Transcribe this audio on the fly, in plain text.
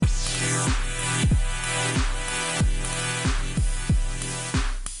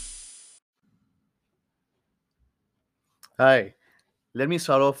Hi, let me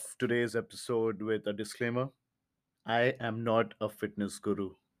start off today's episode with a disclaimer. I am not a fitness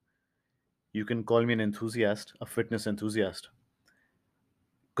guru. You can call me an enthusiast, a fitness enthusiast,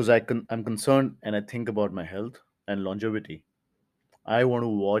 because I'm concerned and I think about my health and longevity. I want to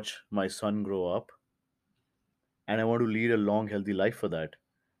watch my son grow up and I want to lead a long, healthy life for that,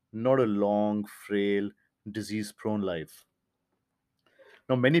 not a long, frail, disease prone life.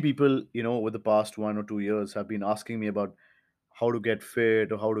 Now, many people, over the past 1 or 2 years have been asking me about how to get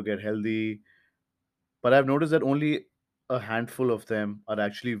fit or how to get healthy. But I've noticed that only a handful of them are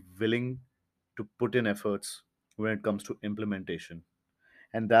actually willing to put in efforts when it comes to implementation.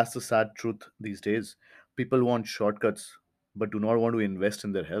 And that's the sad truth these days. People want shortcuts, but do not want to invest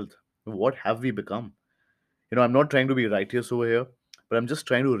in their health. What have we become? I'm not trying to be righteous over here, but I'm just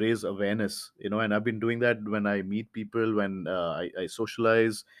trying to raise awareness, and I've been doing that when I meet people, when I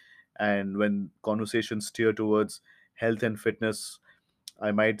socialize, and when conversations steer towards health and fitness.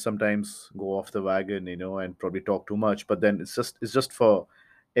 I might sometimes go off the wagon, and probably talk too much. But then it's just for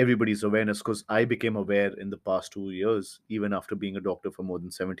everybody's awareness because I became aware in the past 2 years, even after being a doctor for more than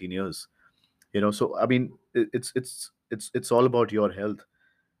 17 years. So I mean, it's all about your health.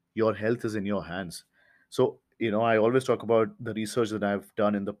 Your health is in your hands. So I always talk about the research that I've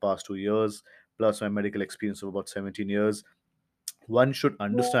done in the past 2 years, plus my medical experience of about 17 years. One should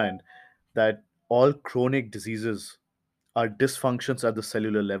understand that all chronic diseases are dysfunctions at the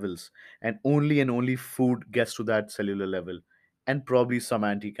cellular levels, and only food gets to that cellular level, and probably some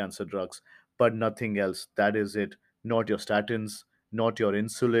anti-cancer drugs, but nothing else. That is it. Not your statins, not your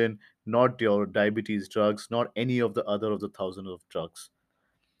insulin, not your diabetes drugs, not any of the other of the thousands of drugs.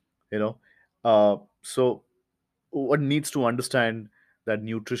 You know, so one needs to understand that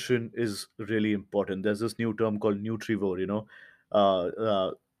nutrition is really important. There's this new term called nutrivore, uh,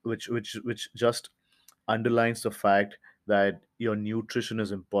 uh, which just underlines the fact that your nutrition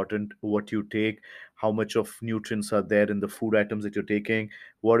is important. What you take, how much of nutrients are there in the food items that you're taking,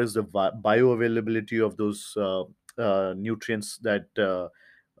 what is the bioavailability of those nutrients that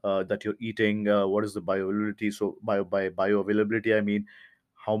you're eating, what is the bioavailability. So by bioavailability I mean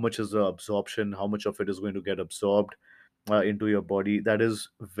how much is the absorption, how much of it is going to get absorbed into your body. That is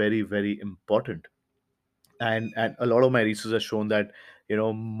very, very important. And a lot of my research has shown that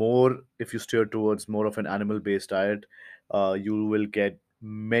more, if you steer towards more of an animal based diet, you will get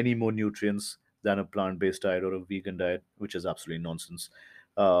many more nutrients than a plant based diet or a vegan diet, which is absolutely nonsense.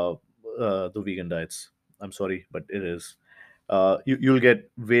 uh, the vegan diets, I'm sorry, but it is. You'll get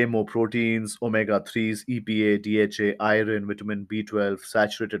way more proteins, omega 3s, EPA, DHA, iron, vitamin B12,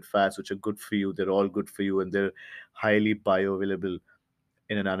 saturated fats, which are good for you. They're all good for you and they're highly bioavailable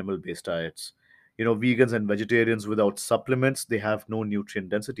in an animal based diets. Vegans and vegetarians without supplements, they have no nutrient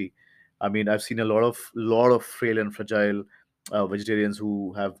density. I mean, I've seen a lot of frail and fragile vegetarians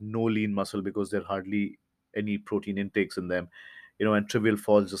who have no lean muscle because there are hardly any protein intakes in them. And trivial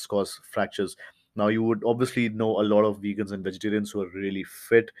falls just cause fractures. Now, you would obviously know a lot of vegans and vegetarians who are really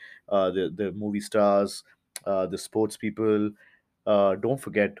fit, the movie stars, the sports people. Don't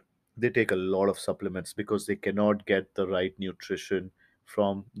forget, they take a lot of supplements because they cannot get the right nutrition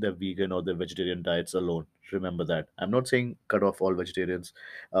from their vegan or their vegetarian diets alone. Remember that. I'm not saying cut off all vegetarians,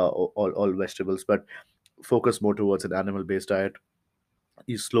 all vegetables, but focus more towards an animal based diet.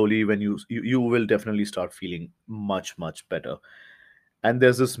 You slowly, when you will definitely start feeling much, much better. And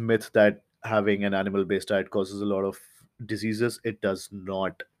there's this myth that having an animal based diet causes a lot of diseases. It does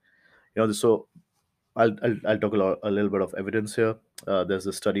not. So I'll talk a little bit of evidence here. There's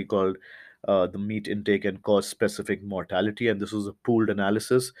a study called the Meat Intake and Cause Specific Mortality, and this was a pooled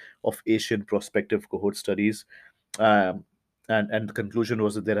analysis of Asian prospective cohort studies. Um, and the conclusion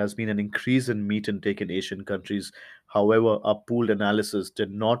was that there has been an increase in meat intake in Asian countries. However, a pooled analysis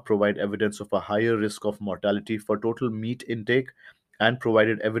did not provide evidence of a higher risk of mortality for total meat intake, and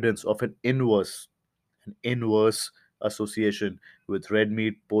provided evidence of an inverse association with red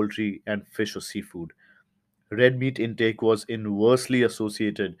meat, poultry, and fish or seafood. Red meat intake was inversely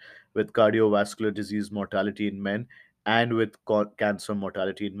associated with cardiovascular disease mortality in men and with cancer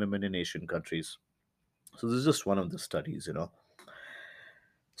mortality in women in Asian countries. So this is just one of the studies.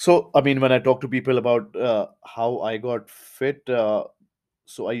 So I mean, when I talk to people about how I got fit,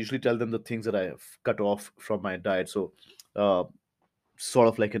 so I usually tell them the things that I have cut off from my diet. So uh, sort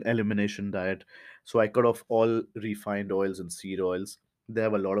of like an elimination diet. So I cut off all refined oils and seed oils. They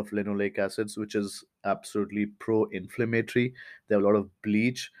have a lot of linoleic acids, which is absolutely pro-inflammatory. They have a lot of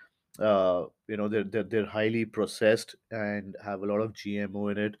bleach. They're highly processed and have a lot of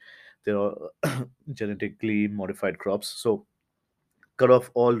GMO in it. They're genetically modified crops. So cut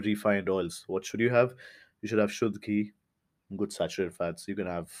off all refined oils. What should you have? You should have shuddh ghee. good saturated fats. You can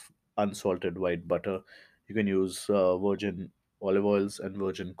have unsalted white butter. You can use virgin olive oils and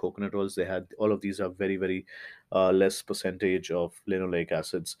virgin coconut oils. They had all of these are very very less percentage of linoleic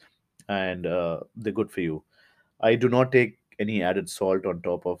acids, and they're good for you. I do not take any added salt on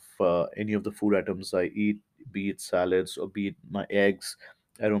top of any of the food items I eat, be it salads or be it my eggs.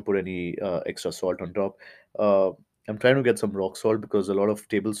 I don't put any extra salt on top. Uh, I'm trying to get some rock salt because a lot of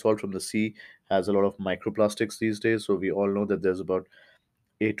table salt from the sea has a lot of microplastics these days. So we all know that there's about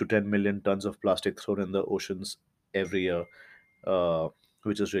 8 to 10 million tons of plastic thrown in the oceans every year, uh,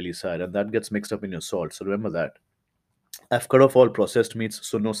 which is really sad. And that gets mixed up in your salt. So remember that. I've cut off all processed meats,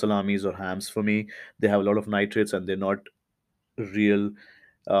 so no salamis or hams for me. They have a lot of nitrates and they're not real,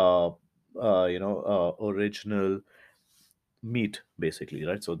 uh, original meat, basically,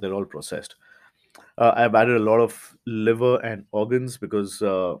 right? So they're all processed. I've added a lot of liver and organs because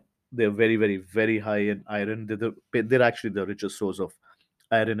they're very, very, very high in iron. They're actually the richest source of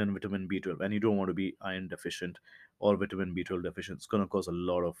iron and vitamin B12, and you don't want to be iron deficient or vitamin B12 deficient. It's going to cause a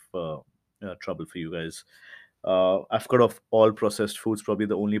lot of trouble for you guys. I've cut off all processed foods. Probably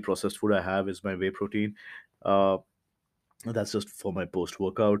the only processed food I have is my whey protein. Uh, that's just for my post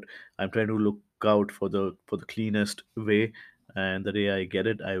workout. I'm trying to look out for the cleanest way, and the day I get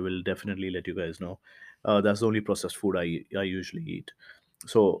it, I will definitely let you guys know. That's the only processed food I usually eat.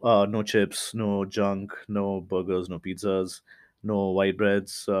 So no chips, no junk, no burgers, no pizzas, no white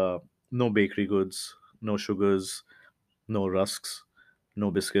breads, no bakery goods, no sugars, no rusks, no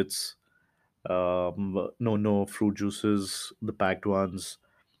biscuits, no fruit juices, the packed ones.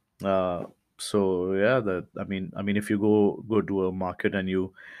 uh, so yeah, that I mean, if you go to a market and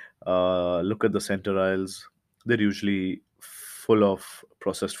you look at the center aisles, they're usually full of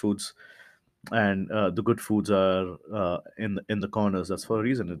processed foods, and the good foods are in the corners. That's for a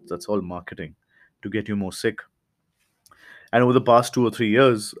reason. That's all marketing to get you more sick. And over the past 2 or 3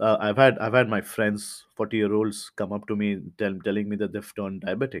 years, I've had my friends, 40-year-olds, come up to me telling me that they've turned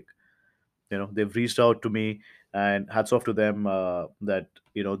diabetic. They've reached out to me, and hats off to them, that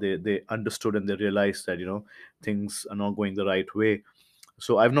they understood and they realized that things are not going the right way.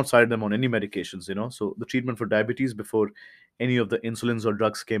 So I've not started them on any medications. So the treatment for diabetes before any of the insulins or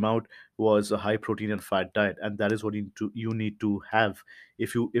drugs came out was a high protein and fat diet, and that is what you need to have.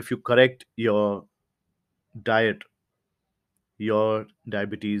 If you correct your diet, your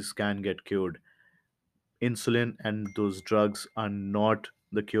diabetes can get cured. Insulin and those drugs are not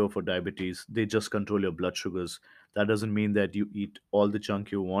the cure for diabetes. They just control your blood sugars. That doesn't mean that you eat all the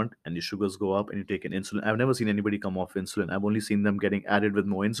junk you want and your sugars go up and you take an insulin. I've never seen anybody come off insulin. I've only seen them getting added with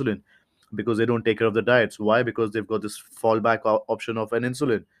more insulin because they don't take care of the diets. Why? Because they've got this fallback option of an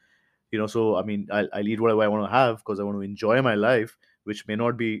insulin. So I mean, I'll eat whatever I want to have because I want to enjoy my life, which may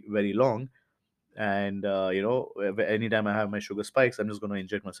not be very long. And anytime I have my sugar spikes, I'm just going to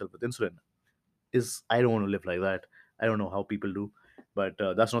inject myself with insulin. I don't want to live like that. I don't know how people do, but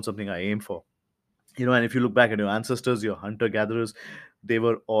that's not something I aim for. And if you look back at your ancestors, your hunter gatherers, they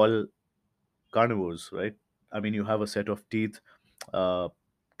were all carnivores, right? I mean, you have a set of teeth uh,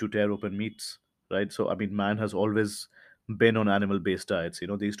 to tear open meats, right? So I mean, man has always been on animal based diets.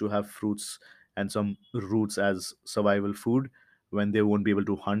 They used to have fruits and some roots as survival food when they won't be able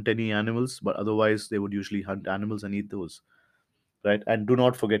to hunt any animals, but otherwise they would usually hunt animals and eat those, right? And do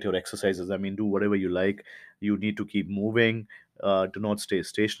not forget your exercises. I mean, do whatever you like. You need to keep moving. Do not stay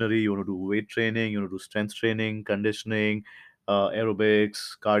stationary. You want to do weight training, you want to do strength training, conditioning,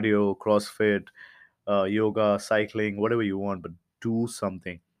 aerobics, cardio, crossfit, yoga, cycling, whatever you want, but do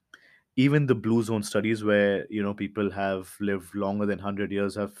something. Even the blue zone studies where people have lived longer than 100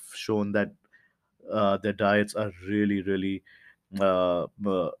 years have shown that their diets are really really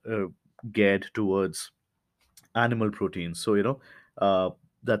geared towards animal proteins. So uh,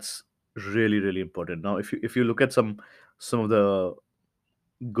 that's really really important. Now if you look at some of the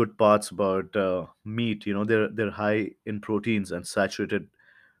good parts about meat, they're high in proteins and saturated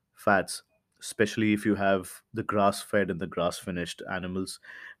fats, especially if you have the grass fed and the grass finished animals.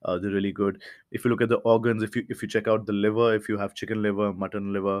 They're really good. If you look at the organs, if you check out the liver, if you have chicken liver,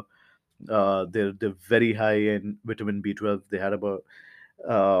 mutton liver, they're very high in vitamin B12. They had about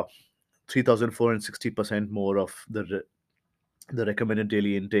 3,460% more of the recommended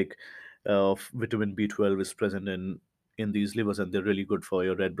daily intake of vitamin B12 is present in these livers, and they're really good for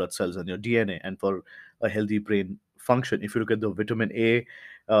your red blood cells and your DNA and for a healthy brain function. If you look at the vitamin A,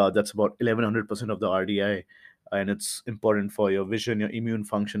 that's about 1100% of the RDI, and it's important for your vision, your immune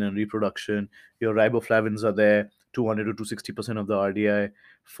function, and reproduction. Your riboflavins are there, 200 to 260% of the RDI,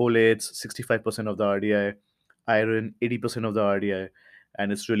 folates, 65% of the RDI, iron, 80% of the RDI,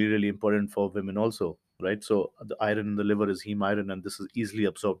 and it's really really important for women also. right? So the iron in the liver is heme iron, and this is easily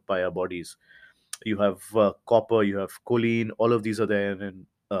absorbed by our bodies. You have copper, you have choline, all of these are there in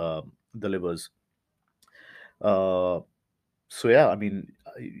the livers. Uh, so yeah, I mean,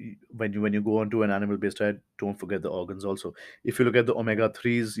 when you go onto an animal based diet, don't forget the organs also. If you look at the omega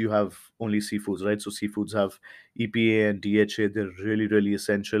 3s, you have only seafoods, right? So seafoods have EPA and DHA. They're really really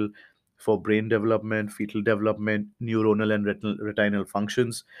essential for brain development, fetal development, neuronal and retinal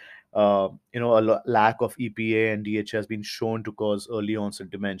functions. Lack of EPA and DHA has been shown to cause early onset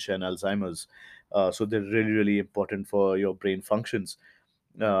dementia and Alzheimer's. So they're really really important for your brain functions.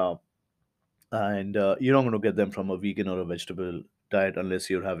 uh, and you're not going to get them from a vegan or a vegetable diet unless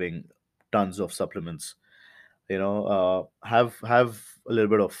you're having tons of supplements. Have a little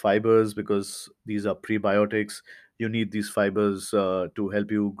bit of fibers, because these are prebiotics. You need these fibers to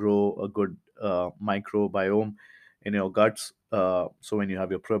help you grow a good microbiome in your guts. So when you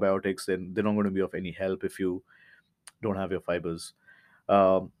have your probiotics, then they're not going to be of any help if you don't have your fibers.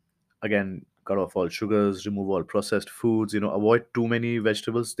 um, Again, cut off all sugars, remove all processed foods, avoid too many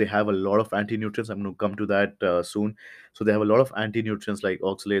vegetables. They have a lot of anti-nutrients. I'm going to come to that soon. So they have a lot of anti-nutrients like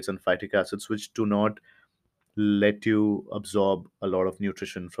oxalates and phytic acids, which do not let you absorb a lot of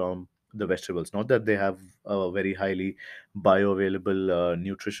nutrition from the vegetables. Not that they have a very highly bioavailable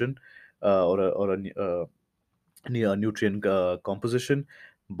nutrition, or a nutrient composition,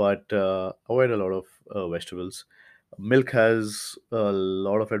 but avoid a lot of vegetables. Milk has a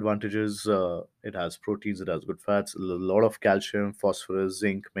lot of advantages. It has proteins, it has good fats, a lot of calcium, phosphorus,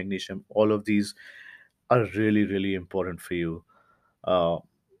 zinc, magnesium. All of these are really, really important for you. Uh,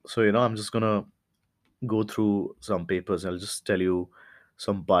 I'm just gonna go through some papers. I'll just tell you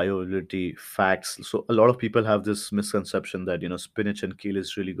some bioavailability facts. So a lot of people have this misconception that spinach and kale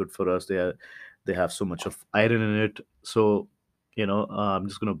is really good for us. They have so much of iron in it. So I'm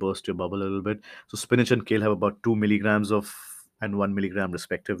just going to burst your bubble a little bit. So spinach and kale have about 2 milligrams of and 1 milligram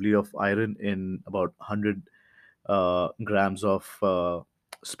respectively of iron in about 100 grams of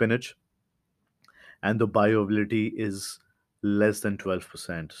spinach, and the bioavailability is less than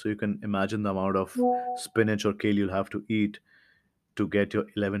 12%. So you can imagine the amount of spinach or kale you'll have to eat to get your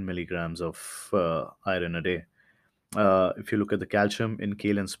 11 milligrams of iron a day. If you look at the calcium in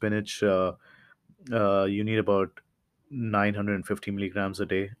kale and spinach, you need about 950 milligrams a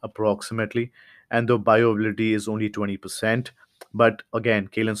day approximately, and the bioavailability is only 20%. But again,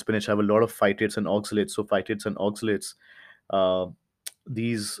 kale and spinach have a lot of phytates and oxalates. So phytates and oxalates, uh,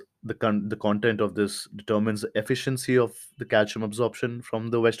 the content of this determines the efficiency of the calcium absorption from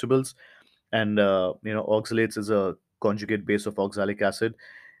the vegetables. And oxalates is a conjugate base of oxalic acid,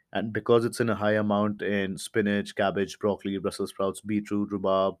 and because it's in a high amount in spinach, cabbage, broccoli, brussels sprouts, beetroot,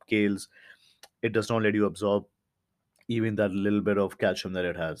 rhubarb, kales, it does not let you absorb even that little bit of calcium that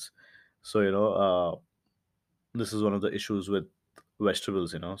it has. So this is one of the issues with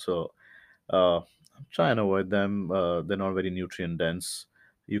vegetables. I'm trying to avoid them. They're not very nutrient dense.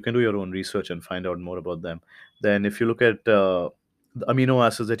 You can do your own research and find out more about them. Then, if you look at the amino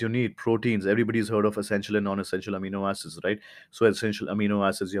acids that you need, proteins, everybody's heard of essential and non essential amino acids, right? So, essential amino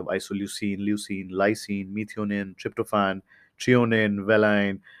acids, you have isoleucine, leucine, lysine, methionine, tryptophan, threonine,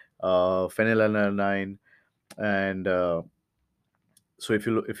 valine, phenylalanine, and if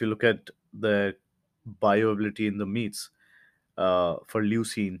you look at the bioavailability in the meats, for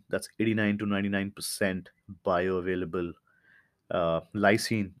leucine, that's 89 to 99% bioavailable.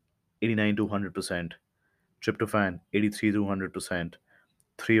 Lysine, 89 to 100%. Tryptophan, 83 to 100%.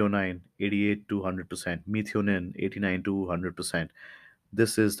 Threonine, 88 to 100%. Methionine, 89 to 100%.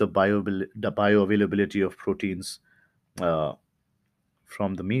 This is the bioavailability of proteins uh,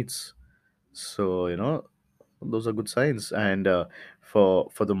 from the meats. So those are good signs. And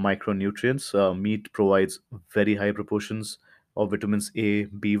for the micronutrients, meat provides very high proportions of vitamins A,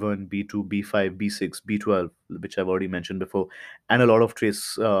 B1, B2, B5, B6, B12, which I've already mentioned before, and a lot of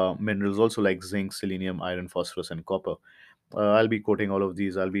trace minerals also, like zinc, selenium, iron, phosphorus, and copper. I'll be quoting all of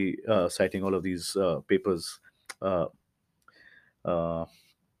these. I'll be citing all of these papers uh, uh,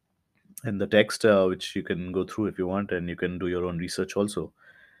 in the text, which you can go through if you want, and you can do your own research also.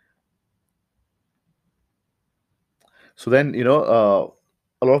 So then, a lot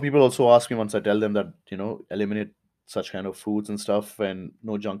of people also ask me once I tell them that, eliminate such kind of foods and stuff and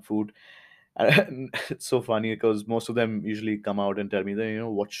no junk food. And it's so funny because most of them usually come out and tell me that,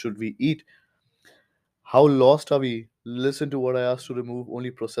 what should we eat? How lost are we? Listen to what I asked: to remove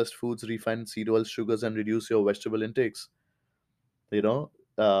only processed foods, refined seed oils, sugars, and reduce your vegetable intakes. You know,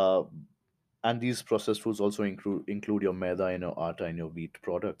 uh, and these processed foods also include your maida and your atta and your wheat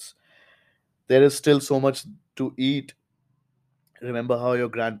products. There is still so much to eat. Remember how your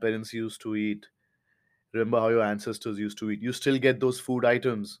grandparents used to eat. Remember how your ancestors used to eat. You still get those food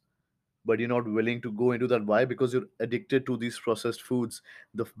items, but you're not willing to go into that. Why? Because you're addicted to these processed foods.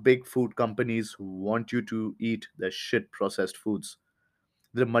 The big food companies want you to eat the shit processed foods.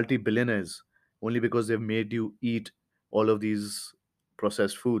 They're multi-billionaires only because they've made you eat all of these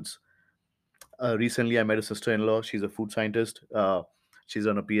processed foods. Recently, I met a sister-in-law. She's a food scientist. She's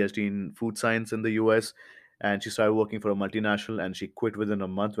on a PhD in food science in the US, and she started working for a multinational. And she quit within a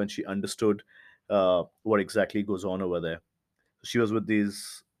month when she understood what exactly goes on over there. She was with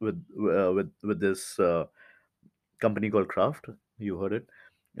these with this company called Kraft. You heard it,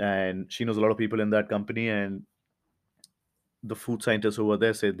 and she knows a lot of people in that company. And the food scientists over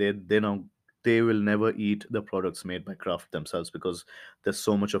there say they now they will never eat the products made by Kraft themselves because there's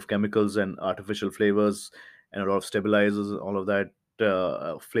so much of chemicals and artificial flavors and a lot of stabilizers and all of that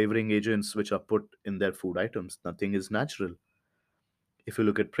flavoring agents which are put in their food items. Nothing is natural. If you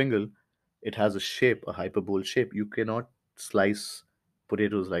look at Pringle, it has a shape, a hyperbole shape. You cannot slice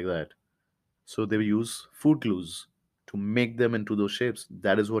potatoes like that. So they use food glues to make them into those shapes.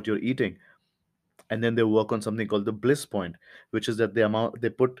 That is what you're eating. And then they work on something called the bliss point, which is that they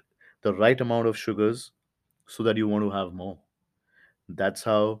put the right amount of sugars so that you want to have more. That's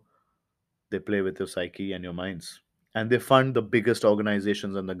how they play with your psyche and your minds. And they fund the biggest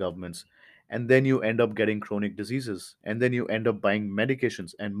organizations and the governments. And then you end up getting chronic diseases. And then you end up buying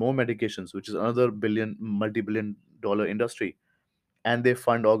medications and more medications, which is another multi-billion dollar industry. And they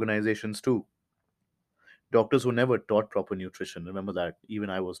fund organizations too. Doctors who never taught proper nutrition. Remember that. Even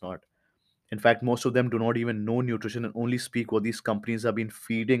I was not. In fact, most of them do not even know nutrition and only speak what these companies have been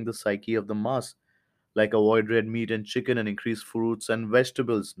feeding the psyche of the mass, like avoid red meat and chicken and increase fruits and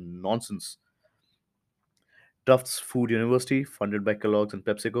vegetables. Nonsense. Tufts Food University, funded by Kellogg's and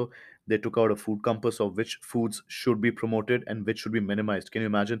PepsiCo, they took out a food compass of which foods should be promoted and which should be minimized. Can you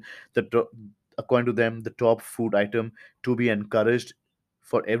imagine? According to them, the top food item to be encouraged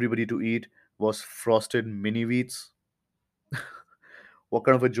for everybody to eat was frosted mini wheats. What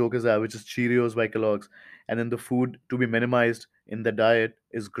kind of a joke is that? Which is Cheerios by Kellogg's. And then the food to be minimized in the diet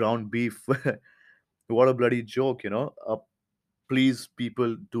is ground beef. What a bloody joke, you know? Please,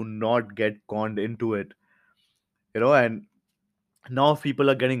 people, do not get conned into it, you know? And now people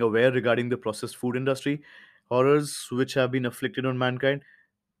are getting aware regarding the processed food industry, horrors which have been afflicted on mankind.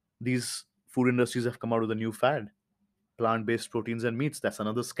 These food industries have come out with a new fad: plant based proteins and meats. That's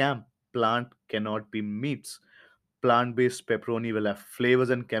another scam. Plant cannot be meats. Plant-based pepperoni will have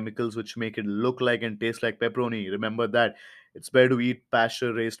flavors and chemicals which make it look like and taste like pepperoni. Remember that. It's better to eat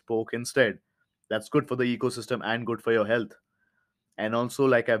pasture-raised pork instead. That's good for the ecosystem and good for your health. And also,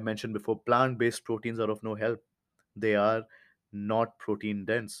 like I've mentioned before, plant-based proteins are of no help. They are not protein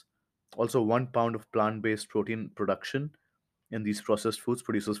dense. Also, 1 pound of plant-based protein production in these processed foods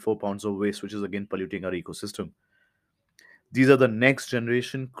produces 4 pounds of waste, which is again polluting our ecosystem. These are the next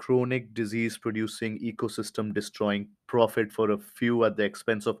generation chronic disease producing, ecosystem destroying profit for a few at the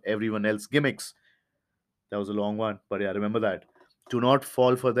expense of everyone else gimmicks. That was a long one, but yeah, remember that. Do not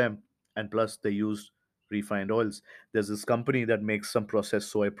fall for them. And plus, they use refined oils. There's this company that makes some processed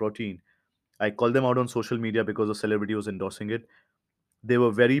soy protein. I called them out on social media because a celebrity was endorsing it. They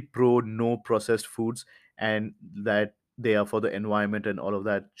were very pro no processed foods and that they are for the environment and all of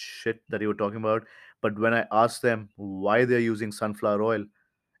that shit that you were talking about. But when I asked them why they're using sunflower oil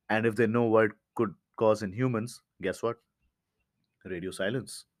and if they know what it could cause in humans, guess what? Radio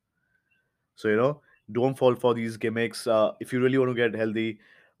silence. So, you know, don't fall for these gimmicks. If you really want to get healthy,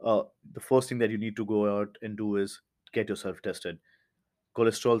 the first thing that you need to go out and do is get yourself tested.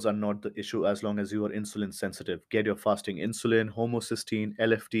 Cholesterols are not the issue as long as you are insulin sensitive. Get your fasting insulin, homocysteine,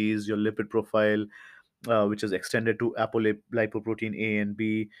 LFTs, your lipid profile, which is extended to apolipoprotein A and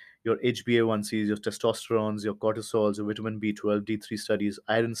B, your HbA1cs, your testosterones, your cortisols, your vitamin B12, D3 studies,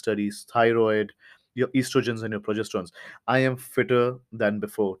 iron studies, thyroid, your estrogens, and your progesterones. I am fitter than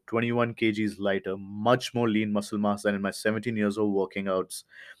before, 21 kgs lighter, much more lean muscle mass than in my 17 years of working outs.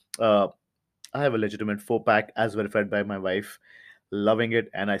 Uh, I have a legitimate 4 pack as verified by my wife. Loving it,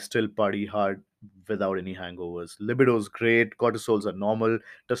 and I still party hard without any hangovers. Libido's great, cortisols are normal,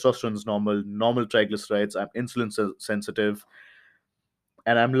 testosterone's normal, normal triglycerides. I'm insulin sensitive,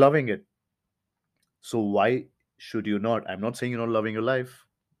 and I'm loving it. So why should you not? I'm not saying you're not loving your life.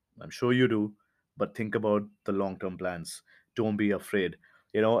 I'm sure you do, but think about the long-term plans. Don't be afraid.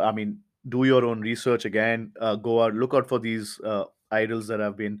 I mean, do your own research again. Go out, look out for these idols that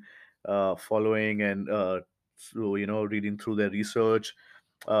I've been following and through, reading through their research.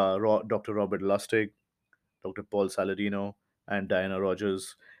 Dr. Robert Lustig, Dr. Paul Saladino, and Diana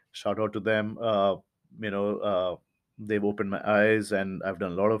Rogers. Shout out to them. You know, they've opened my eyes, and I've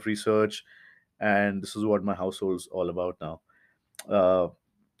done a lot of research, and this is what my household's all about now. Uh,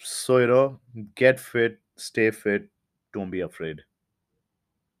 so, get fit, stay fit, don't be afraid.